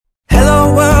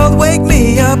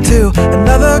up to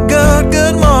another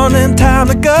good morning. Time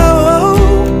to go.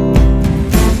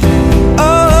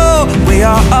 Oh, we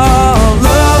are all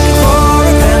looking for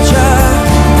adventure.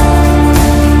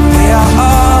 We are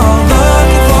all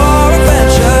looking for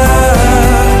adventure.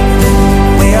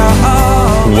 We are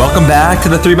all. Welcome back to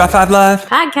the 3x5 Live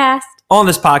podcast. On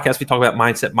this podcast, we talk about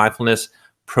mindset, mindfulness,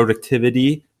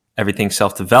 productivity, everything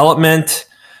self-development.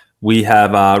 We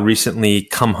have recently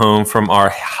come home from our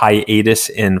hiatus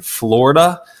in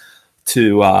Florida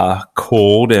to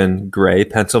cold and gray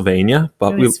Pennsylvania.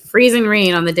 But It was freezing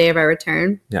rain on the day of our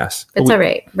return. Yes. It's all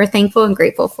right. We're thankful and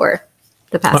grateful for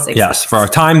the past 6 Yes, weeks. for our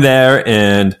time there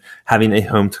and having a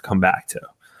home to come back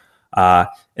to.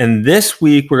 And this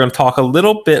week, we're going to talk a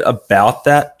little bit about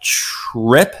that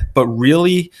trip, but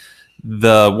really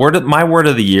my word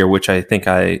of the year, which I think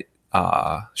I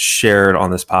shared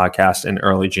on this podcast in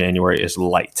early January, is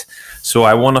light. So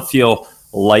I want to feel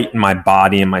light in my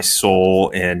body and my soul,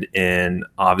 and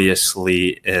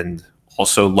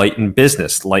also light in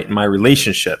business, light in my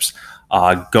relationships.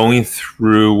 Going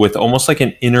through with almost like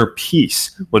an inner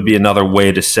peace would be another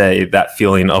way to say that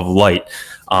feeling of light.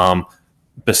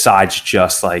 Besides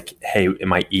just like, hey,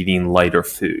 am I eating lighter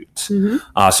foods?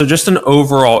 Mm-hmm. So just an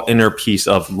overall inner peace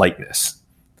of lightness.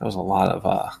 That was a lot of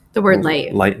the word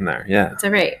light in there. Yeah, it's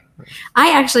all right.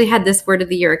 I actually had this word of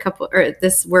the year a couple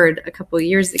of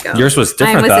years ago. Yours was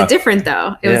different. Mine was different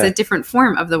though. It was a different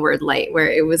form of the word light, where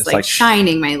it was like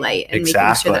shining my light and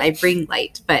making sure that I bring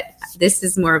light. But this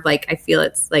is more of like, I feel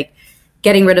it's like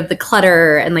getting rid of the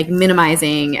clutter and like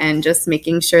minimizing and just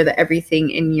making sure that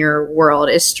everything in your world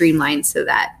is streamlined so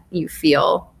that you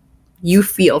feel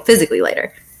physically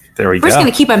lighter. There we go. We're just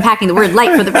going to keep unpacking the word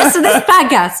light for the rest of this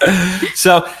podcast.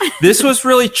 So this was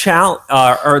really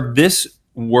this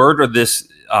word or this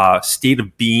state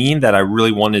of being that I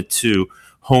really wanted to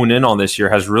hone in on this year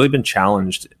has really been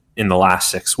challenged in the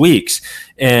last 6 weeks.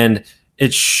 And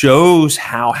it shows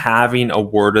how having a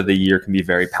word of the year can be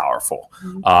very powerful,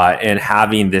 and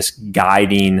having this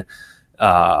guiding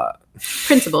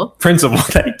principle,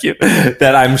 thank you,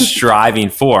 that I'm striving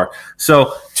for.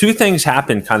 So 2 things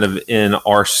happened kind of in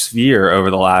our sphere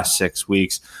over the last 6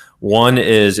 weeks. One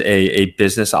is a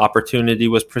business opportunity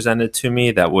was presented to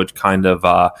me that would kind of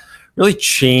really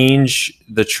change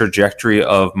the trajectory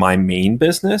of my main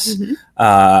business,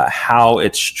 how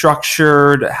it's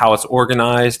structured, how it's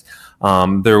organized.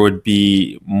 There would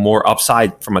be more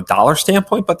upside from a dollar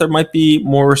standpoint, but there might be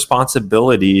more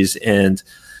responsibilities and,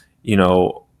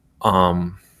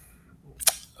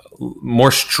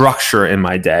 more structure in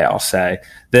my day, I'll say,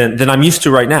 than I'm used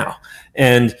to right now.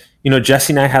 And,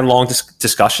 Jesse and I had long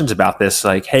discussions about this,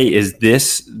 like, hey, is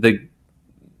this the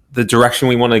direction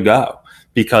we want to go?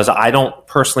 Because I don't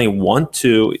personally want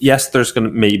to, yes, there's going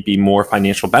to maybe more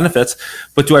financial benefits,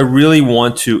 but do I really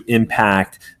want to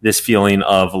impact this feeling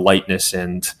of lightness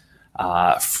and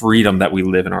freedom that we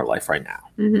live in our life right now?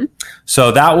 Mm-hmm.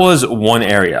 So that was one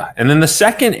area. And then the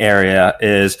second area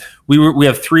is we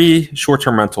have 3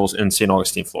 short-term rentals in St.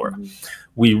 Augustine, Florida. Mm-hmm.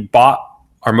 We bought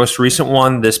our most recent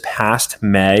one this past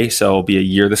May, so it'll be a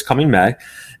year this coming May.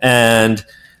 And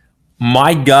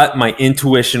my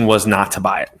intuition was not to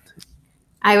buy it.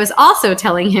 I was also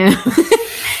telling him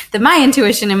that my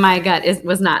intuition and my gut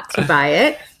was not to buy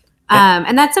it.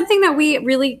 And that's something that we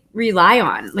really rely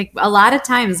on. Like a lot of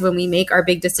times when we make our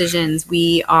big decisions,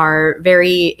 we are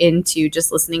very into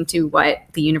just listening to what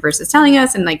the universe is telling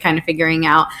us and like kind of figuring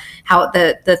out how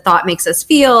the thought makes us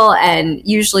feel. And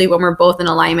usually when we're both in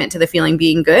alignment to the feeling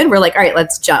being good, we're like, all right,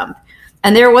 let's jump.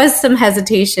 And there was some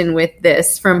hesitation with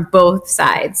this from both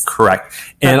sides. Correct.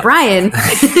 And Brian.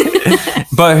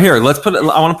 But here, I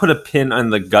want to put a pin on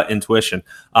the gut intuition.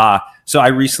 So I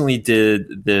recently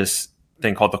did this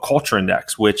thing called the Culture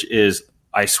Index, which is,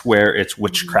 I swear it's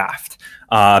witchcraft.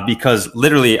 Because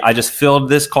literally I just filled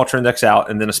this Culture Index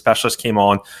out, and then a specialist came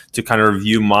on to kind of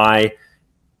review my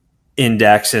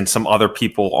index and some other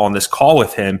people on this call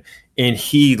with him. And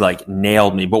he like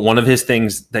nailed me. But one of his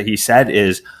things that he said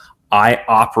is, I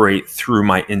operate through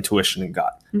my intuition and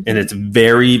gut. Mm-hmm. And it's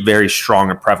very, very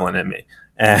strong and prevalent in me.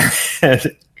 And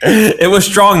it was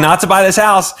strong not to buy this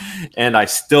house, and I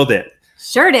still did.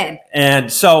 Sure did. And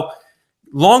so,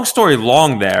 long story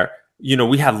long there,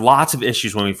 we had lots of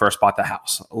issues when we first bought the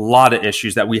house. A lot of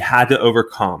issues that we had to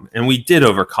overcome, and we did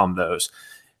overcome those.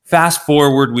 Fast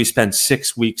forward, we spent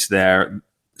 6 weeks there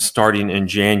starting in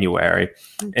January,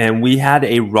 and we had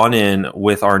a run-in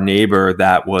with our neighbor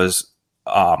that was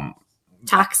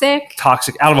toxic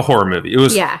out of a horror movie. It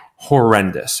was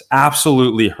horrendous,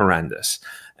 absolutely horrendous.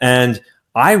 And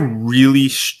I really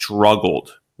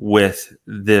struggled with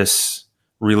this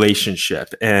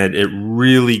relationship, and it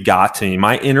really got to me.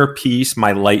 My inner peace,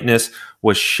 my lightness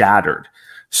was shattered.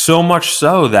 So much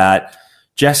so that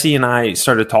Jesse and I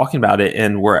started talking about it,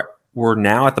 and we're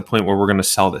now at the point where we're going to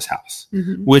sell this house,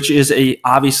 which is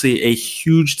obviously a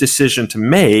huge decision to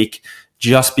make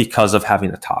just because of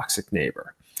having a toxic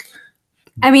neighbor.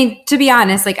 I mean, to be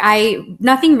honest, like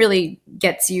nothing really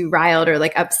gets you riled or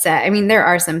like upset. I mean, there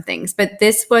are some things, but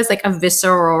this was like a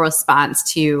visceral response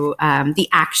to the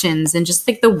actions and just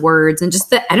like the words and just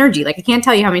the energy. Like I can't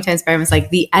tell you how many times Brian was like,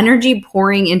 the energy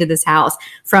pouring into this house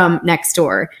from next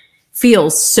door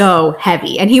feels so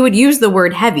heavy. And he would use the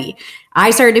word heavy.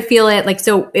 I started to feel it like,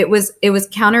 so it was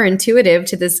counterintuitive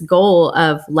to this goal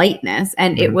of lightness.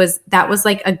 And that was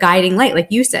like a guiding light.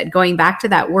 Like you said, going back to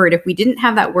that word, if we didn't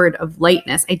have that word of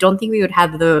lightness, I don't think we would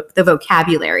have the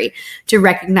vocabulary to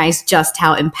recognize just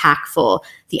how impactful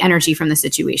the energy from the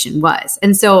situation was.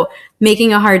 And so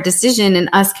making a hard decision and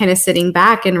us kind of sitting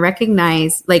back and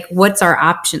recognize like, what's our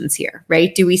options here,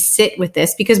 right? Do we sit with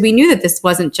this? Because we knew that this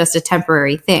wasn't just a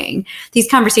temporary thing. These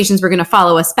conversations were going to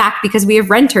follow us back because we have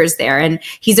renters there, and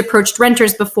he's approached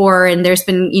renters before, and there's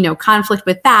been, conflict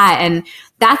with that. And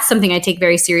that's something I take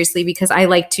very seriously because I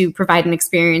like to provide an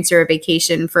experience or a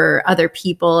vacation for other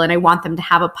people, and I want them to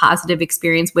have a positive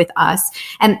experience with us.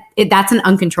 And that's an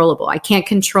uncontrollable. I can't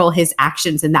control his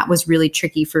actions, and that was really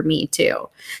tricky for me too.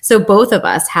 So both of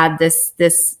us had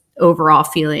this overall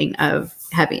feeling of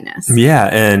heaviness. Yeah,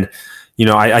 and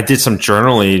I did some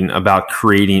journaling about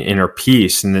creating inner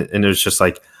peace, and it was just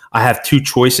like, I have two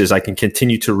choices. I can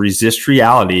continue to resist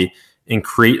reality and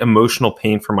create emotional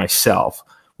pain for myself,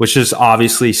 which is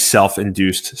obviously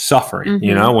self-induced suffering.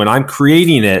 When I'm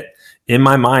creating it in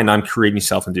my mind, I'm creating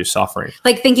self-induced suffering.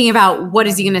 Like thinking about what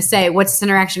is he going to say? What's this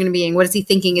interaction going to be? And what is he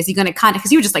thinking? Is he going to contact?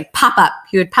 Because he would just like pop up.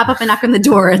 He would pop up and knock on the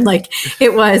door and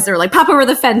or like pop over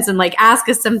the fence and like ask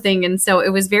us something. And so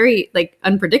it was very like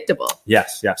unpredictable.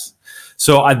 Yes.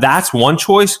 So that's one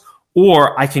choice,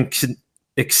 or I can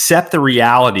accept the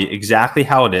reality exactly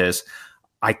how it is.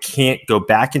 I can't go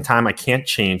back in time. I can't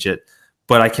change it,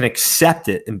 but I can accept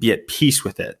it and be at peace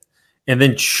with it, and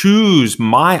then choose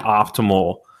my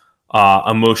optimal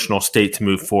emotional state to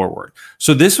move forward.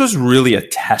 So this was really a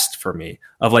test for me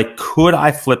of like, could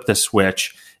I flip the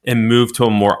switch and move to a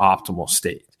more optimal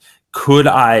state? Could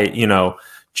I,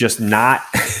 just not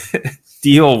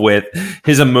deal with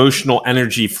his emotional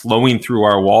energy flowing through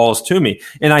our walls to me?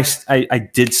 And I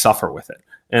did suffer with it,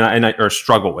 and I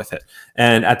struggle with it.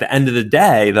 And at the end of the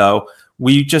day, though,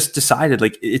 we just decided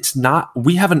like,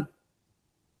 we have a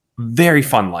very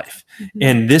fun life.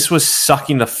 And this was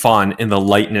sucking the fun and the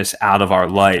lightness out of our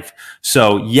life.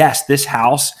 So yes, this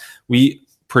house we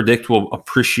predict will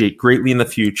appreciate greatly in the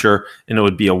future, and it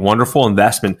would be a wonderful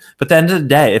investment. But at the end of the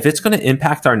day, if it's going to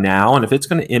impact our now, and if it's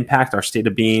going to impact our state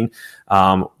of being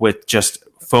with just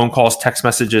phone calls, text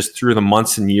messages through the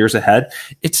months and years ahead,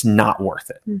 it's not worth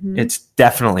it. It's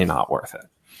definitely not worth it.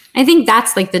 I think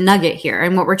that's like the nugget here.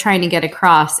 And what we're trying to get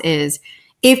across is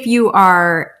if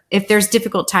there's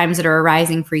difficult times that are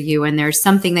arising for you, and there's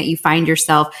something that you find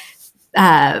yourself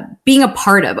being a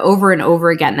part of over and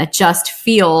over again that just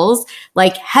feels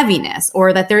like heaviness,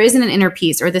 or that there isn't an inner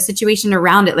peace, or the situation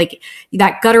around it, like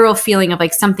that guttural feeling of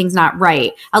like something's not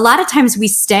right. A lot of times we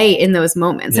stay in those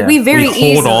moments. Yeah, we very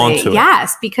easily hold on to it.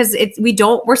 Yes, because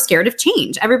we're scared of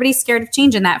change. Everybody's scared of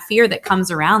change, and that fear that comes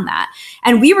around that.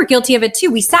 And we were guilty of it too.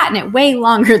 We sat in it way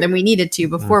longer than we needed to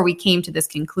before we came to this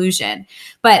conclusion.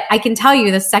 But I can tell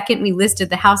you, the second we listed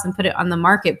the house and put it on the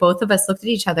market, both of us looked at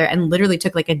each other and literally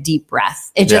took like a deep breath.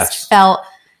 It just felt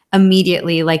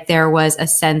immediately like there was a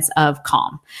sense of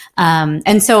calm.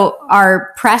 And so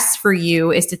our press for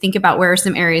you is to think about where are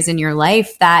some areas in your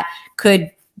life that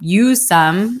could use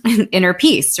some inner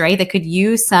peace, right? That could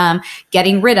use some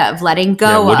getting rid of, letting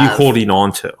go of. What are you holding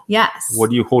on to? Yes. What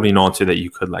are you holding on to that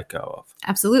you could let go of?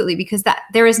 Absolutely, because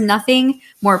there is nothing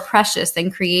more precious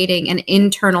than creating an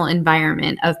internal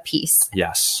environment of peace.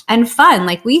 Yes. And fun,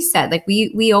 like we said, like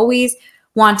we always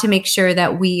want to make sure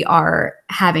that we are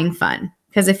having fun,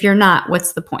 because if you're not,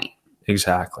 what's the point?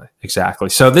 Exactly.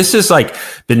 So this has like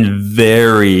been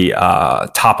very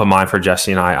top of mind for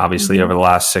Jesse and I, obviously, over the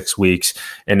last 6 weeks,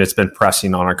 and it's been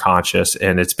pressing on our conscious,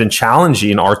 and it's been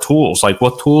challenging our tools. Like,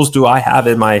 what tools do I have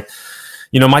in my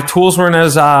tools weren't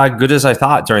as good as I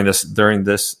thought during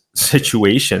this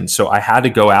situation. So I had to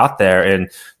go out there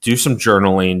and do some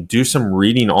journaling, do some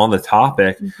reading on the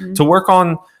topic to work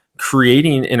on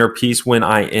creating inner peace when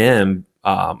I am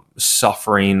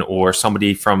suffering or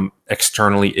somebody from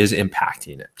externally is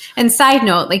impacting it. And side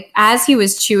note, like as he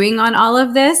was chewing on all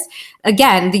of this,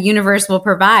 again, the universe will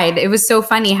provide. It was so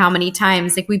funny how many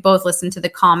times, like we both listened to the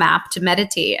Calm app to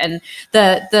meditate, and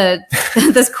the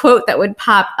this quote that would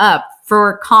pop up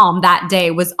for Calm that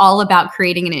day was all about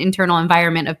creating an internal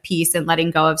environment of peace and letting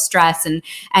go of stress and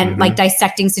like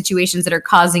dissecting situations that are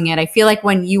causing it. I feel like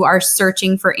when you are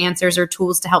searching for answers or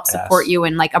tools to help support you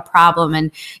in like a problem and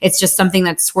it's just something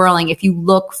that's swirling, if you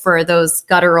look for those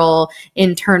guttural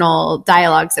internal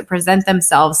dialogues that present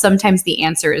themselves, sometimes the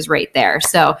answer is right there.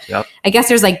 So I guess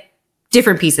there's like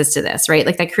different pieces to this, right?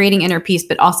 Like that creating inner peace,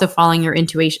 but also following your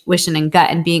intuition and gut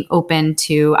and being open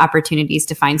to opportunities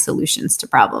to find solutions to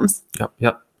problems.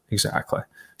 Yep, exactly.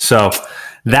 So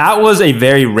that was a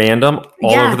very random,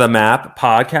 all over the map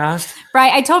podcast.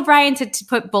 Right. I told Brian to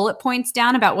put bullet points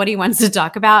down about what he wants to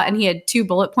talk about. And he had 2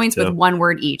 bullet points with 1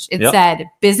 word each. It said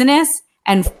business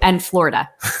and Florida.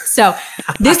 So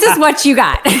this is what you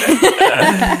got.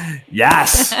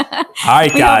 Yes. All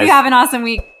right, guys. We hope you have an awesome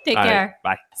week. Take care.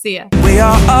 Right, bye. See ya. We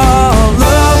are all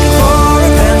looking for